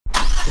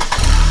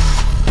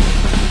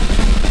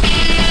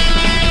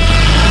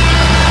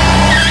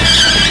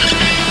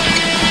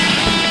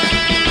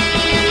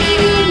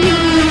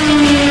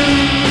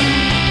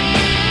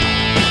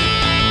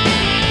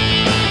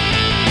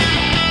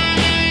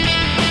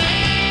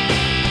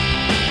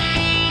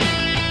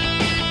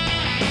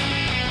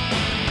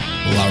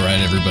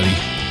everybody.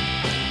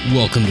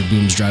 Welcome to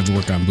Boom's Drive to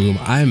Work on Boom.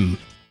 I'm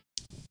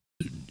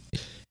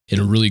in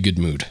a really good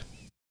mood.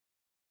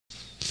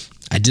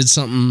 I did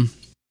something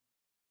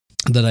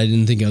that I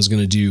didn't think I was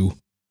going to do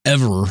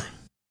ever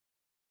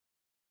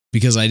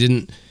because I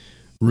didn't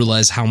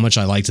realize how much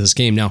I liked this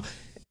game. Now,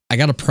 I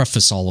got to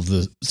preface all of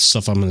the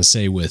stuff I'm going to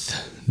say with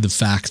the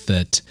fact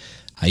that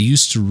I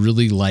used to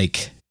really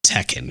like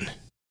Tekken.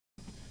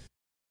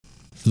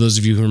 For those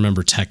of you who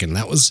remember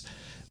Tekken, wasn't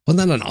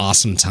that an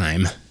awesome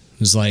time?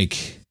 It was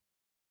like,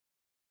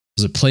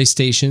 was it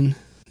PlayStation?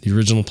 The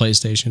original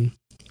PlayStation?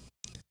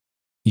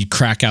 You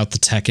crack out the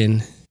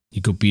Tekken,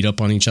 you go beat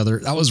up on each other.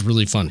 That was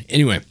really fun.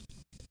 Anyway,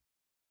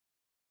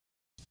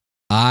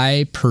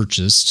 I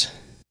purchased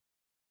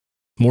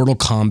Mortal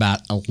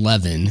Kombat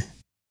 11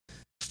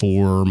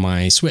 for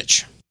my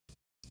Switch.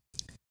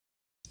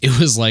 It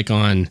was like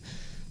on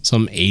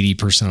some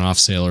 80% off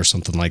sale or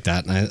something like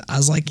that. And I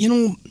was like,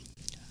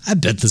 I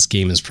bet this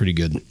game is pretty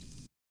good.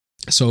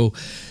 So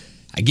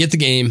I get the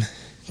game,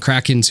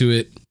 crack into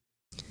it,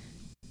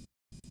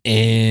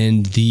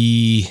 and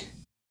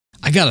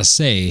I gotta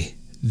say,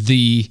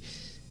 the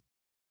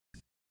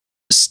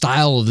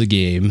style of the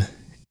game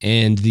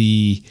and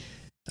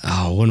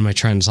what am I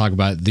trying to talk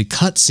about? The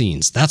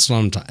cutscenes. That's what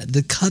I'm talking.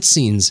 The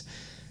cutscenes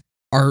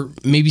are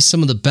maybe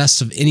some of the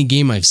best of any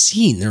game I've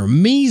seen. They're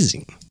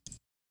amazing.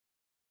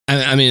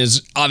 I mean,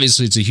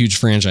 it's a huge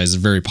franchise.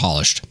 It's very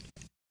polished.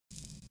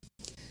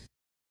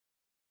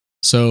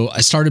 So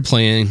I started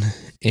playing,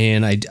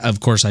 and I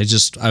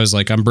was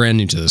like, I'm brand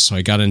new to this. So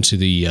I got into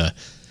the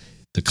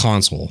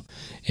console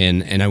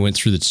and I went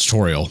through the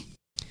tutorial.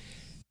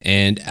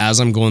 And as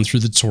I'm going through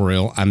the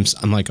tutorial, I'm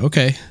like,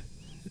 okay,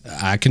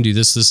 I can do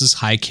this. This is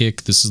high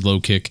kick. This is low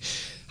kick,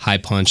 high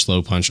punch,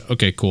 low punch.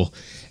 Okay, cool.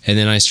 And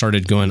then I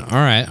started going, all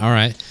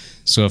right.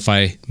 So if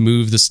I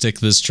move the stick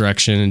this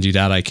direction and do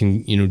that, I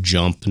can,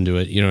 jump and do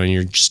it, and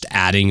you're just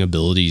adding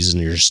abilities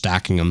and you're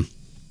stacking them.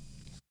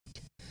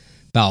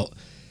 About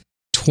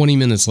 20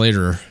 minutes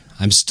later,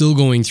 I'm still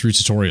going through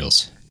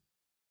tutorials.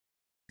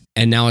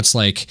 And now it's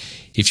like,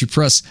 if you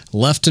press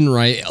left and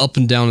right, up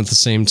and down at the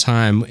same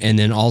time, and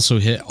then also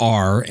hit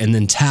R and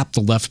then tap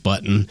the left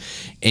button.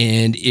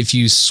 And if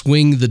you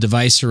swing the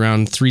device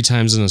around 3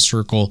 times in a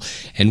circle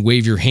and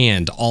wave your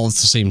hand all at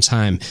the same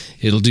time,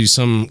 it'll do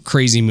some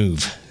crazy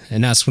move.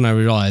 And that's when I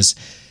realized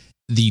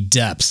the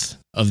depth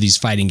of these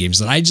fighting games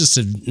that I just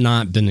have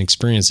not been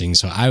experiencing.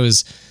 So I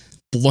was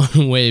blown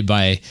away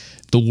by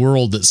the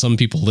world that some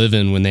people live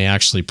in when they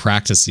actually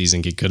practice these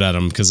and get good at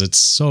them, because it's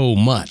so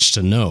much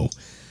to know.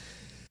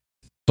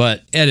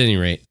 But at any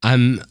rate,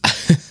 I'm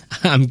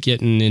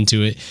getting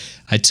into it.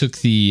 I took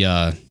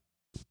the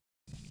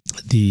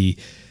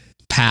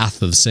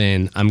path of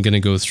saying I'm going to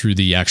go through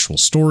the actual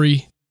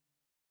story.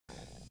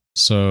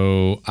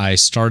 So I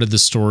started the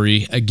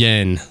story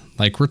again,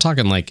 like we're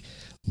talking like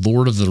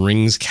Lord of the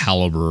Rings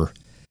caliber,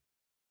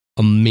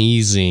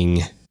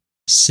 amazing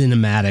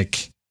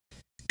cinematic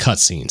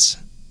cutscenes.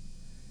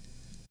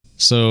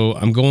 So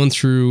I'm going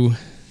through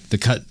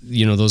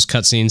those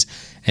cutscenes,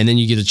 and then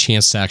you get a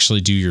chance to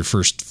actually do your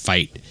first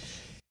fight.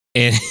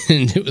 And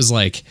it was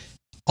like,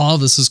 oh,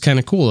 this is kind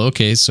of cool.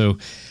 Okay, so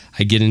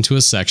I get into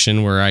a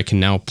section where I can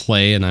now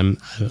play, and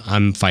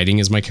I'm fighting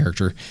as my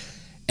character.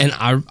 And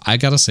I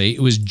gotta say,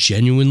 it was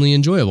genuinely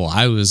enjoyable.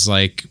 I was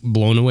like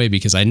blown away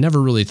because I never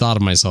really thought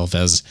of myself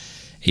as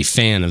a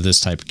fan of this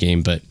type of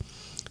game, but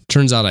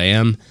turns out I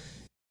am.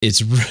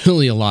 It's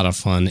really a lot of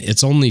fun.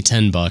 It's only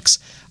 $10.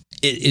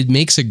 It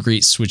makes a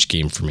great Switch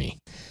game for me,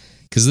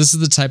 because this is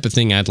the type of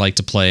thing I'd like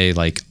to play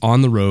like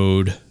on the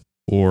road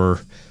or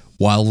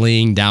while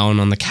laying down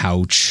on the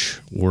couch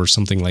or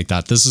something like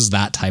that. This is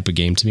that type of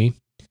game to me.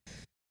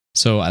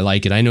 So I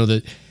like it. I know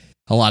that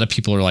a lot of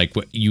people are like,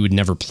 you would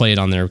never play it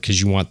on there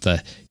because you have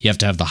to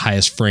have the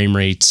highest frame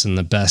rates and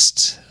the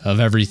best of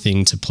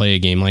everything to play a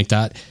game like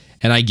that.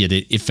 And I get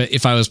it.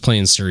 If I was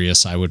playing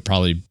serious, I would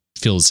probably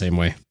feel the same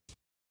way.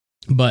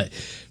 But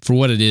for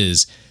what it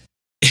is,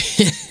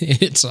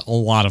 it's a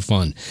lot of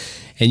fun.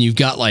 And you've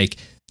got like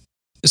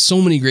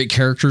so many great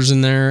characters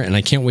in there, and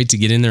I can't wait to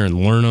get in there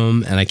and learn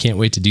them, and I can't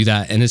wait to do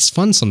that. And it's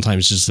fun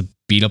sometimes just to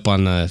beat up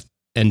on the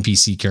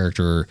NPC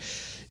character, or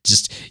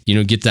just,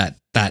 get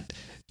that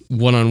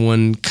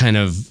one-on-one kind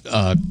of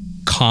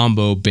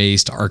combo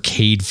based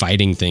arcade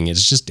fighting thing.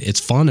 It's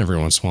fun every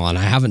once in a while, and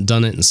I haven't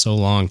done it in so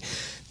long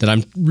that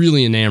I'm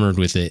really enamored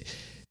with it.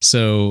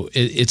 So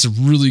it's a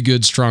really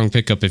good, strong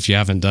pickup if you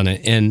haven't done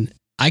it. And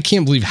I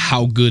can't believe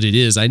how good it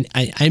is. I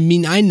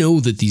mean, I know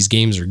that these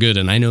games are good,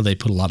 and I know they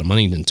put a lot of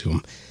money into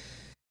them,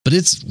 but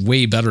it's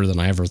way better than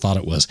I ever thought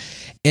it was.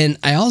 And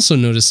I also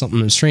noticed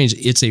something strange.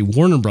 It's a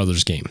Warner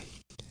Brothers game.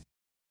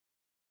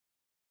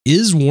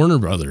 Is Warner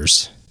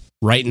Brothers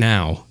right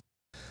now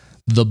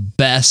the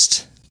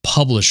best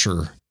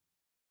publisher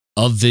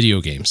of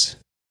video games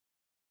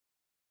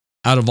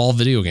out of all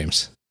video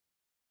games?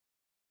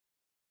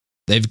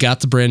 They've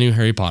got the brand new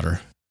Harry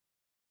Potter.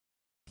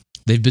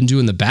 They've been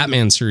doing the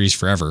Batman series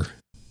forever.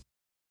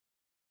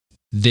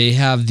 They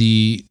have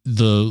the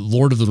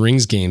Lord of the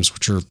Rings games,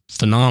 which are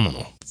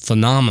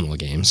phenomenal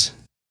games.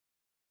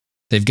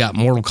 They've got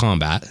Mortal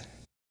Kombat.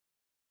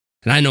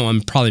 And I know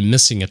I'm probably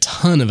missing a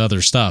ton of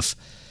other stuff.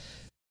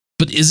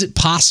 But is it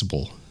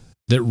possible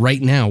that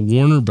right now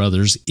Warner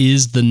Brothers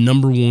is the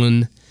number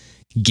one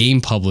game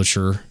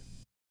publisher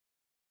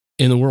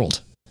in the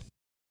world?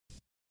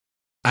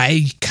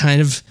 I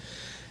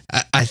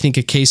think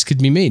a case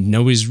could be made.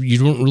 You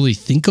don't really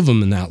think of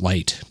them in that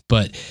light,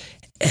 but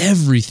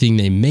everything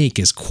they make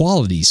is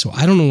quality. So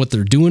I don't know what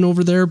they're doing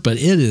over there, but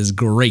it is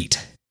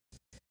great.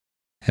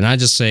 And I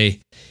just say,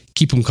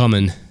 keep them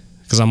coming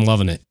because I'm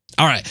loving it.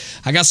 All right.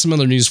 I got some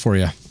other news for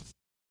you.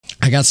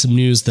 I got some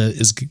news that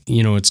is,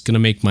 it's going to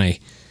make my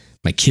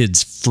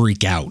kids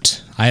freak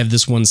out. I have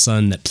this one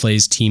son that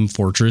plays Team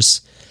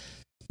Fortress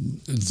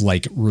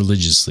like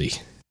religiously.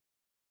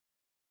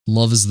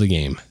 Loves the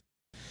game.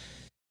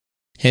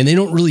 And they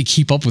don't really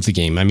keep up with the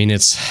game. I mean,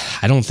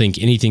 I don't think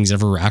anything's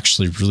ever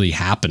actually really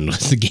happened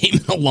with the game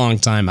in a long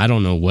time. I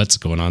don't know what's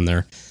going on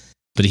there.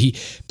 But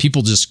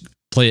people just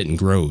play it in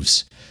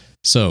groves.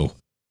 So,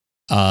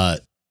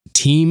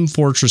 Team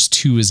Fortress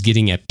 2 is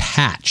getting a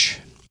patch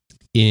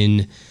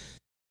in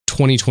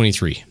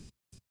 2023.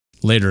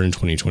 Later in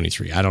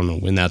 2023. I don't know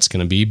when that's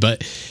going to be,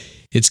 but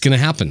it's going to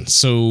happen.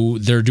 So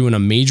they're doing a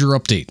major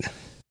update.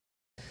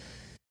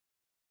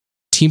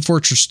 Team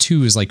Fortress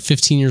 2 is like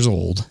 15 years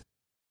old.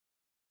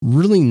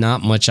 Really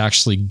not much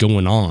actually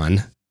going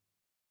on.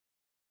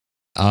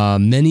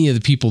 Many of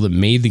the people that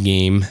made the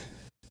game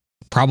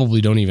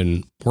probably don't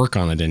even work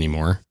on it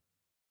anymore.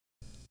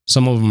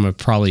 Some of them have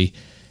probably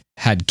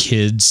had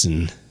kids,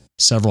 and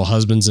several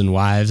husbands and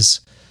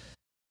wives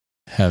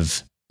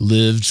have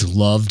lived,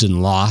 loved,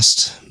 and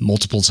lost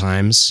multiple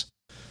times.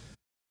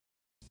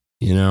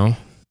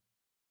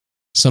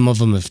 Some of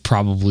them have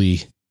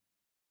probably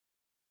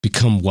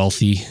become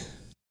wealthy.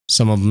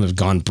 Some of them have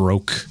gone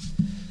broke.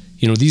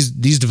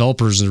 These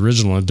developers, the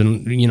original, have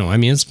been,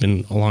 it's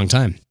been a long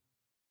time.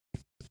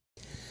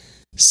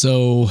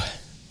 So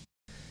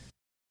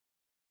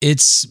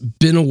it's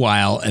been a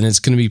while, and it's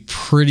going to be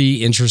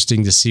pretty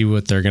interesting to see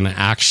what they're going to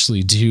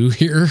actually do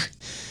here.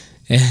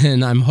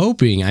 And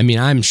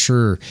I'm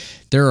sure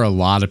there are a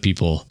lot of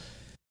people,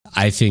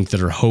 I think,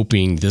 that are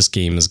hoping this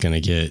game is going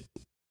to get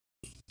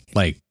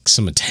like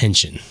some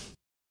attention.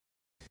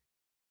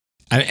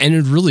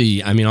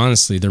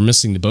 Honestly, they're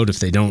missing the boat if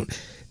they don't.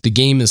 The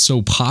game is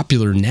so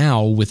popular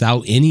now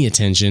without any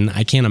attention.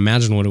 I can't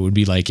imagine what it would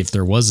be like if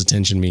there was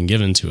attention being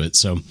given to it.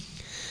 So,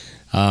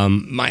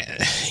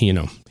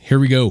 here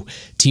we go.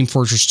 Team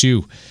Fortress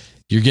 2.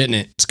 You're getting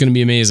it. It's going to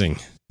be amazing.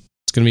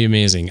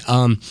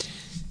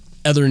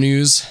 Other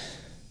news,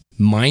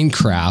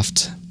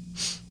 Minecraft.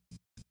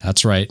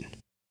 That's right.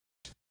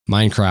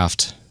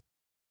 Minecraft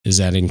is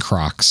adding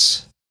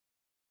Crocs.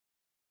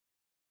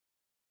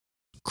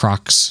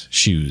 Crocs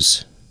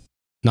shoes.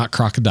 Not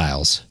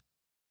crocodiles.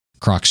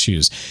 Crocs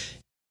shoes.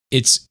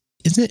 Isn't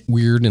it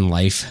weird in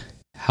life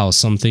how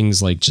some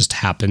things like just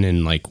happen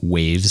in like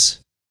waves?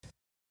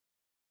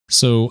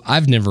 So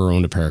I've never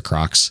owned a pair of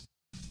Crocs.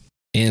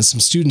 And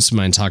some students of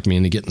mine talked me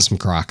into getting some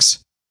Crocs.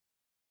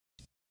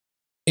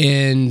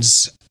 And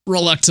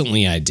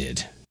reluctantly I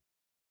did,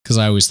 because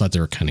I always thought they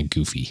were kind of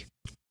goofy.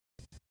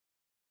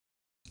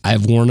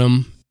 I've worn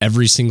them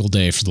every single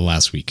day for the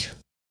last week.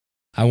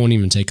 I won't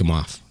even take them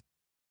off.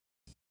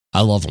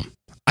 I love them.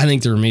 I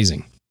think they're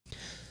amazing.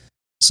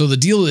 So the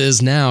deal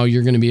is now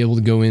you're going to be able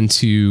to go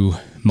into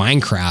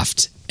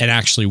Minecraft and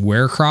actually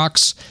wear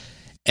Crocs,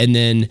 and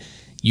then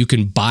you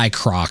can buy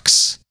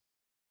Crocs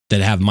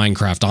that have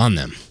Minecraft on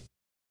them.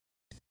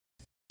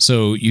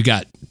 So you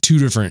got two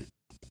different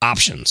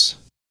options.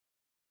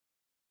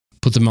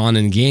 Put them on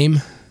in the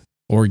game,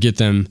 or get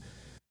them,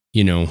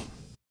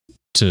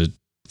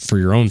 for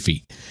your own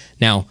feet.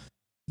 Now,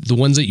 the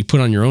ones that you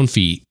put on your own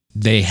feet,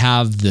 they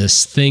have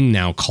this thing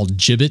now called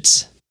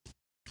gibbets.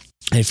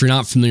 And if you're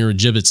not familiar with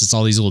gibbets, it's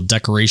all these little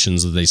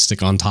decorations that they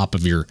stick on top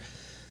of your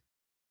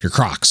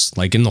Crocs.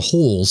 Like in the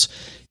holes,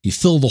 you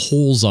fill the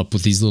holes up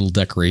with these little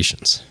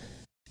decorations.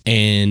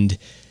 And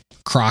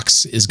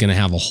Crocs is going to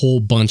have a whole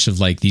bunch of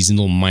like these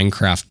little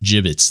Minecraft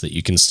gibbets that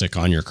you can stick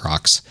on your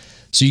Crocs.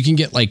 So you can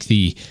get like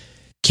the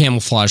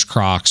camouflage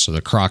Crocs, or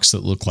the Crocs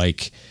that look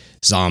like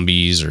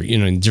zombies, or,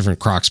 different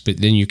Crocs. But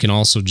then you can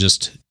also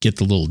just get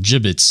the little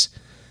gibbets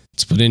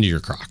to put into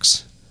your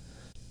Crocs.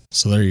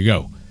 So there you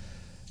go.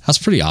 That's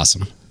pretty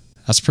awesome.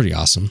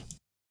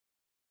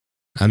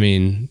 I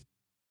mean,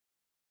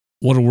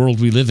 what a world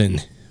we live in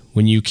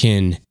when you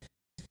can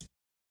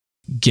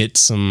get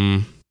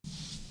some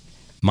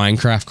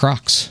Minecraft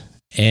Crocs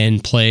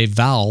and play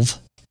Valve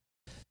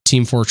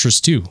Team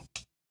Fortress 2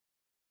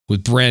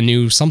 with brand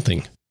new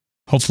something.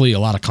 Hopefully a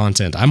lot of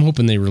content. I'm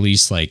hoping they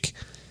release like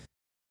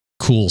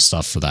cool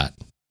stuff for that.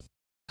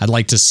 I'd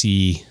like to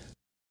see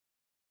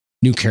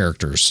new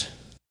characters.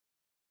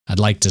 I'd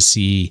like to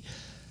see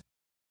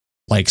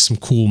like some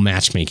cool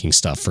matchmaking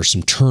stuff or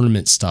some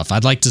tournament stuff.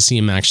 I'd like to see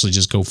them actually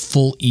just go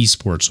full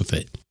esports with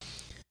it.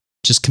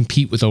 Just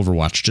compete with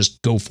Overwatch.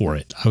 Just go for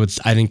it.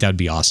 I think that'd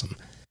be awesome.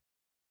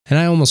 And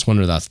I almost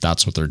wonder that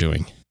that's what they're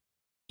doing,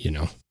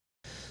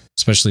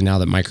 especially now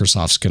that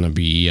Microsoft's going to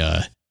be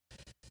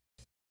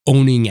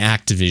owning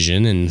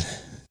Activision. And,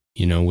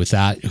 with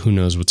that, who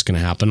knows what's going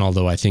to happen.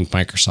 Although I think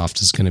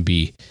Microsoft is going to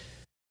be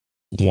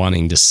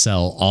wanting to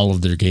sell all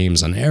of their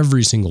games on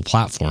every single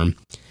platform.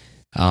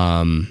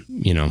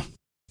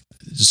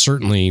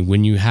 Certainly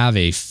when you have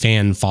a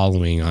fan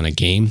following on a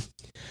game,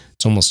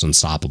 it's almost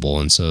unstoppable.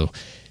 And so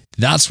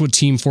that's what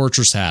Team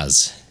Fortress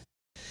has.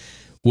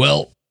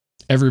 Well,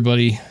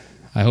 everybody,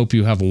 I hope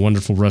you have a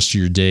wonderful rest of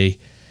your day,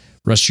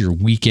 rest of your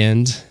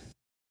weekend.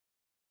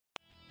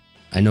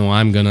 I know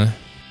I'm gonna.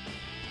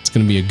 It's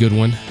gonna be a good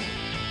one.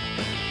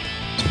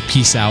 So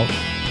peace out.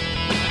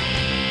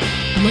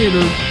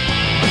 Later.